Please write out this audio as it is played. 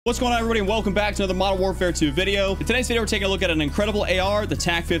What's going on, everybody, and welcome back to another Modern Warfare 2 video. In today's video, we're taking a look at an incredible AR, the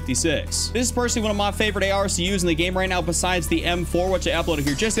TAQ-56. This is personally one of my favorite ARs to use in the game right now, besides the M4, which I uploaded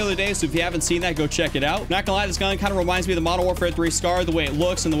here just the other day, so if you haven't seen that, go check it out. Not gonna lie, this gun kind of reminds me of the Modern Warfare 3 Scar, the way it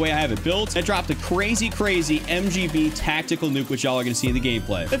looks and the way I have it built. I dropped a crazy MGB tactical nuke, which y'all are gonna see in the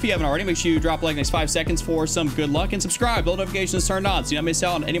gameplay. If you haven't already, make sure you drop a like next 5 seconds for some good luck, and subscribe, bell notifications turned on, so you don't miss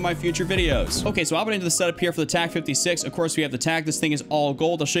out on any of my future videos. Okay, so I'll get into the setup here for the TAQ-56. Of course, we have the tag. This thing is all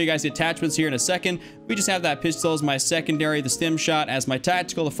gold. I'll show you guys the attachments here in a second. We just have that pistol as my secondary, the stim shot as my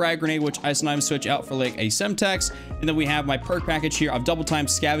tactical, the frag grenade, which I sometimes switch out for like a Semtex, and then we have my perk package here of double time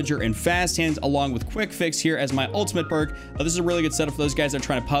scavenger and fast hands, along with quick fix here as my ultimate perk. This is a really good setup for those guys that are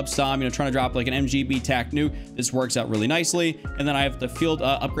trying to pub stomp, trying to drop like an MGB TAQ nuke. This works out really nicely. And then I have the field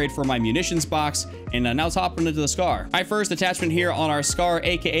upgrade for my munitions box, and now let's hop into the Scar. My first attachment here on our Scar,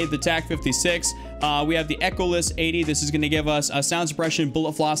 aka the TAQ-56. We have the Echoless 80. This is going to give us a sound suppression,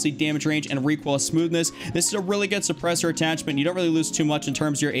 bullet velocity, damage range, and recoil smoothness. This is a really good suppressor attachment. You don't really lose too much in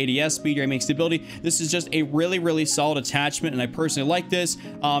terms of your ADS speed, your aiming stability. This is just a really solid attachment, and I personally like this.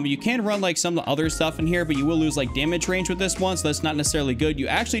 You can run like some of the other stuff in here, but you will lose like damage range with this one, so that's not necessarily good. You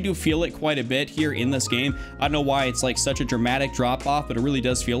actually do feel it quite a bit here in this game. I don't know why it's like such a dramatic drop off, but it really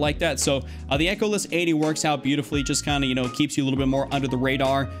does feel like that. So the Echoless 80 works out beautifully, just kind of keeps you a little bit more under the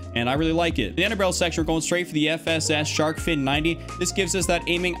radar, and I really like it. The underbarrel section, we're going straight for the FSS Shark Fin 90. This gives us that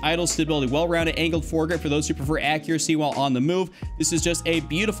aiming idle stability, well-rounded angled foregrip for those who prefer accuracy while on the move. This is just a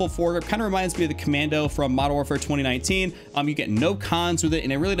beautiful foregrip. Kind of reminds me of the Commando from Modern Warfare 2019. You get no cons with it,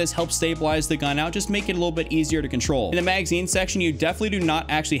 and it really does help stabilize the gun out, just make it a little bit easier to control. In the magazine section, you definitely do not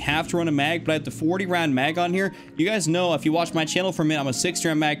actually have to run a mag, but I have the 40 round mag on here. You guys know, if you watch my channel for a minute, I'm a 60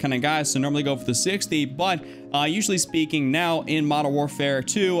 round mag kind of guy, so normally go for the 60, but usually speaking now in Modern Warfare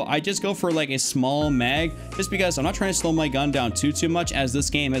 2, I just go for like a small mag, just because I'm not trying to slow my gun down too much, as this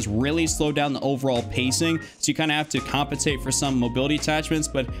game has really slowed down the overall pacing, so you kind of have to compensate for some mobility attachments.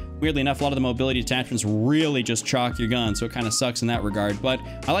 But weirdly enough, a lot of the mobility attachments really just chalk your gun, so it kind of sucks in that regard. But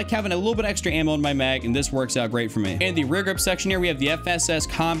I like having a little bit extra ammo in my mag, and this works out great for me. In the rear grip section here, we have the FSS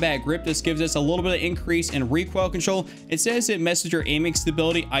Combat Grip. This gives us a little bit of increase in recoil control. It says it messes your aiming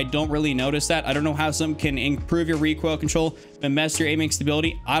stability. I don't really notice that. I don't know how some can improve your recoil control and mess your aiming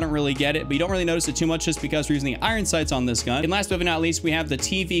stability. I don't really get it, but you don't really notice it too much just because we're using the iron sights on this gun. And last but not least, we have the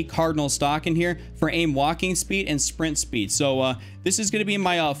TV Cardinal stock in here for aim walking speed and sprint speed. So this is going to be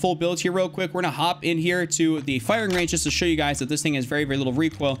my full build here real quick. We're going to hop in here to the firing range just to show you guys that this thing has very little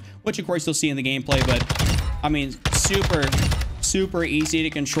recoil, which of course you'll see in the gameplay. But I mean, super easy to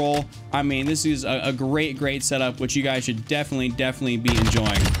control. I mean, this is a great setup, which you guys should definitely be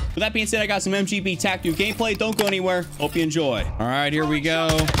enjoying. With that being said, I got some MGB TAQ gameplay. Don't go anywhere. Hope you enjoy. All right, here we go.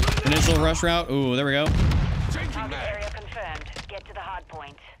 Initial rush route. Ooh, there we go. Target area confirmed. Get to the hard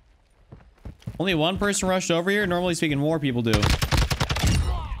point. Only one person rushed over here. Normally speaking, more people do.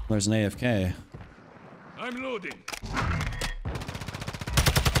 There's an AFK. I'm loading.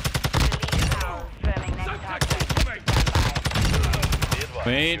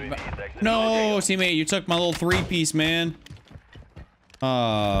 Wait, no, teammate, you took my little 3-piece, man.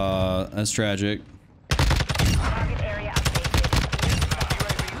 That's tragic.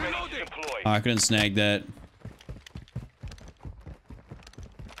 Oh, I couldn't snag that.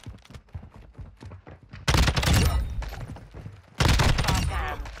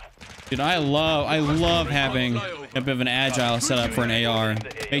 Dude, I love having a bit of an agile setup for an AR.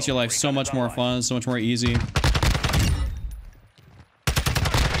 Makes your life so much more fun, so much more easy.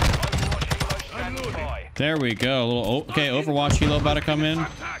 There we go. A little okay, Overwatch helo about to come in. I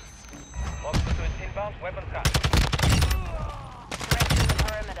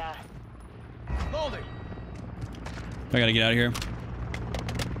gotta get out of here.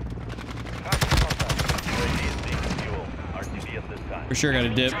 For sure gotta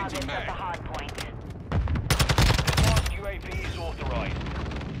dip. Yeah,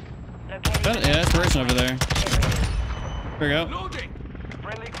 that's person over there. There we go.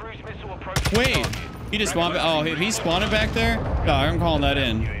 Wait, he just spawned. Oh, if he spawned back there? No, I'm calling that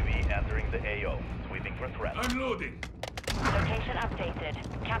in. I'm loading. Location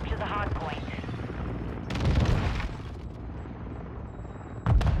updated. Capture the hard point.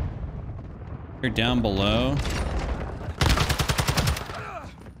 You're down below.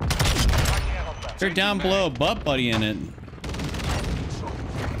 They're down below, butt buddy in it.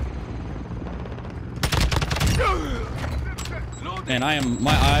 Man,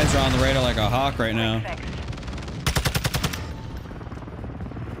 my eyes are on the radar like a hawk right now.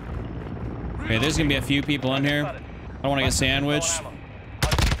 Okay, there's gonna be a few people in here. I don't want to get sandwiched.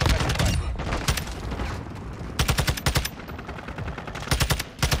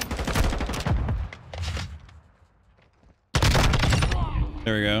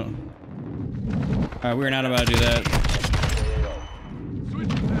 There we go. All right, we're not about to do that.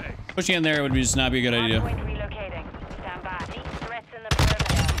 Pushing in there would be just not be a good idea. Hardpoint relocating. Stand by. Deep threats in the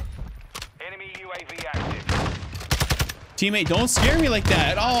perimeter. Enemy UAV active. Teammate, don't scare me like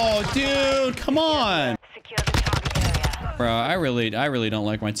that. Oh, dude, come on. Secure the target area. Bro, I really don't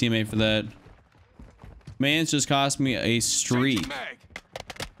like my teammate for that. Man's just cost me a streak. Mag.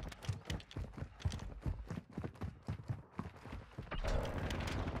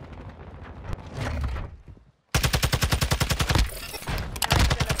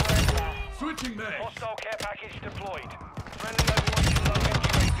 Switching mag. Hostile care package deployed. Friendly Overwatch low end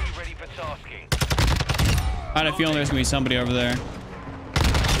UAV ready for tasking. I had a feeling there's gonna be somebody over there.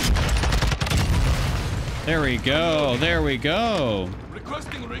 There we go. There we go.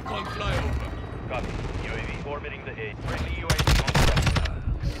 Requesting recon flyover. Copy. UAV orbiting the A. Friendly UAV on sector.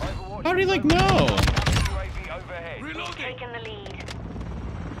 Overwatch. How did he like know? UAV overhead. Reloading. Taking the lead.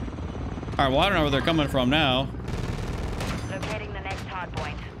 All right, well I don't know where they're coming from now. Locating the next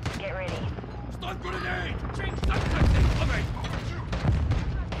hardpoint. Get ready. Stun grenade. Change tactics. Incoming.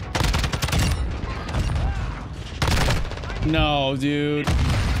 No, dude.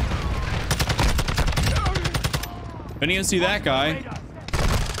 Didn't even see that guy.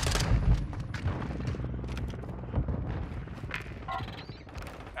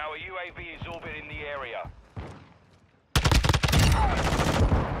 Our UAV is orbiting the area.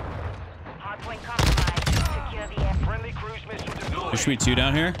 Hardpoint compromised. Secure the air. Friendly cruise missile deployed. There should be two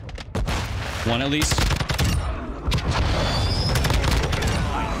down here. One at least.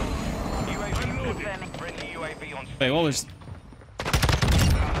 UAV confirming. Friendly UAV on Wait, what was...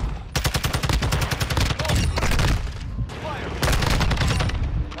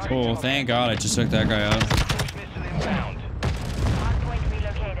 Oh, thank God I just took that guy out. cruise missile inbound. Hardpoint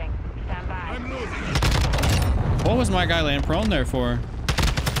relocating. Stand by. I'm loading. What was my guy laying prone there for?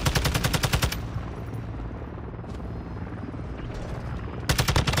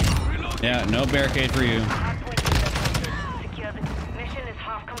 Yeah, no barricade for you. Hardpoint relocating. Secure the mission is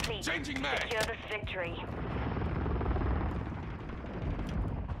half complete. Changing mag. Secure this victory.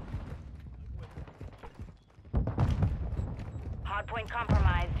 Hardpoint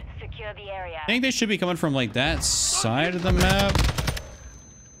compromised. Secure the area. I think they should be coming from like that side of the map.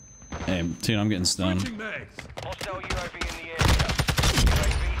 Hey, dude, I'm getting stunned. Switching mags. Hostile UAV in the area.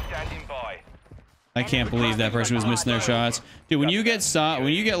 UAV standing by. I can't believe that person was missing their shots. Dude, when you get stopped,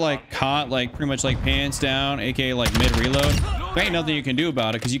 when you get like caught, like pretty much like pants down, aka like mid reload, there ain't nothing you can do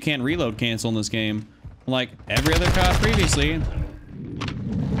about it because you can't reload cancel in this game. Like every other cop previously.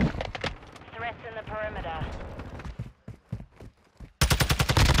 Threats in the perimeter.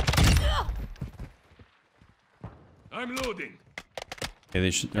 I'm loading. Okay,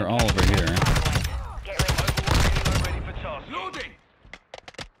 they're all over here. Get ready. Overwatch ready for tasking. Loading.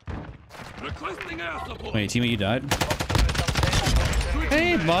 Requesting air support. Wait, teammate, you died?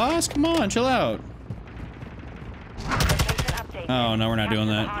 Hey, boss, come on, chill out. Location updated. Oh, no, we're not doing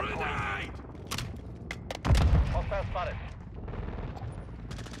that. Hardpoint. Grenade. Hostile spotted.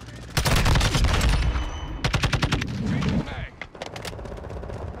 Changing mag.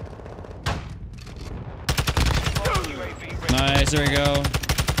 UAV ready. Nice, there we go.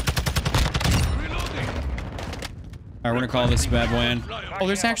 Reloading. All right, we're gonna call this bad boy in. Oh,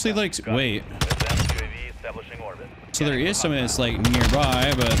 there's actually like, wait. UAV establishing orbit. So there is something that's like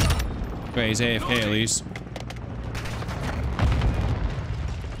nearby, but okay, he's AFK at least.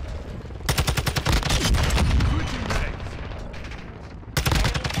 Switching mags.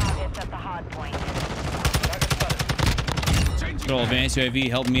 Enemy targets at the hardpoint. Changing Good old advanced UAV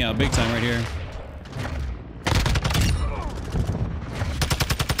helping me out big time right here.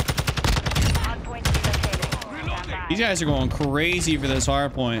 Hardpoint relocating. Stand by. These guys are going crazy for this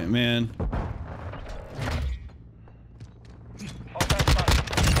hard point, man.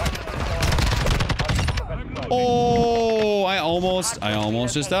 Oh, I almost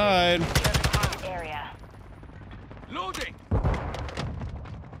just died. Secure the target area. Loading.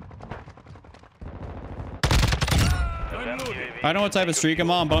 I'm loading. I know what type of streak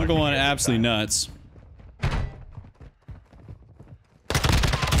I'm on, but I'm going absolutely nuts.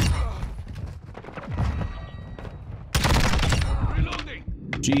 Reloading.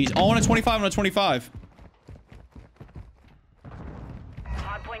 Jeez. Oh, on a 25, on a 25.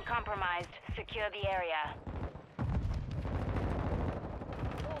 Hardpoint compromised. Secure the area.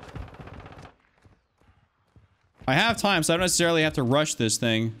 I have time, so I don't necessarily have to rush this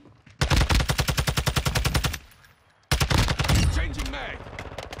thing. Changing mag.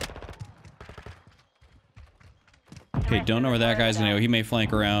 Okay, don't know where that guy's gonna go. He may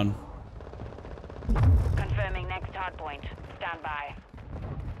flank around. Confirming next hardpoint. Stand by.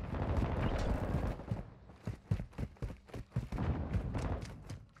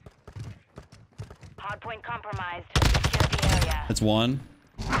 Hardpoint compromised. Secure the area. That's one.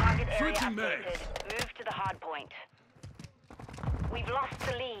 Target area Switching mags. updated. Move to the hardpoint. We've lost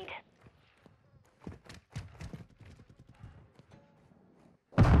the lead.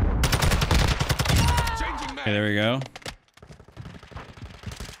 Changing Okay, mag. there we go.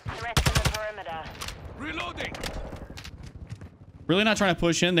 Threats in the perimeter. Reloading. Really not trying to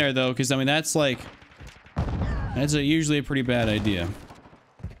push in there though, because I mean that's like usually a pretty bad idea.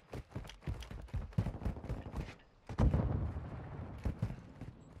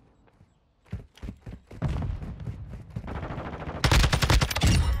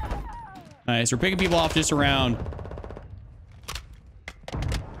 Nice, we're picking people off just around.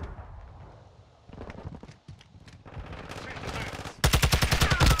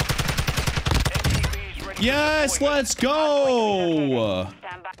 MGB's ready for Yes, deployment. let's go.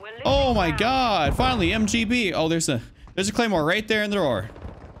 Stand by. We're losing Oh my ground. god, finally MGB. Oh, there's a claymore right there in the door.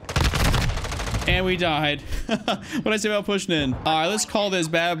 And we died. What I say about pushing in? All right, let's call this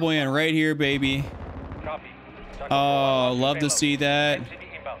bad boy in right here, baby. Copy. Oh, love to see that.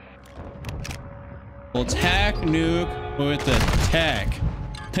 MGB inbound. Well, TAQ nuke with the TAQ.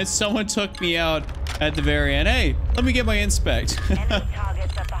 And someone took me out at the very end. Hey, let me get my inspect. Enemy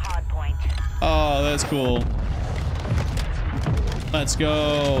targets at the hardpoint. Oh, that's cool. Let's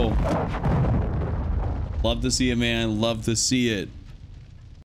go. Love to see it, man. Love to see it.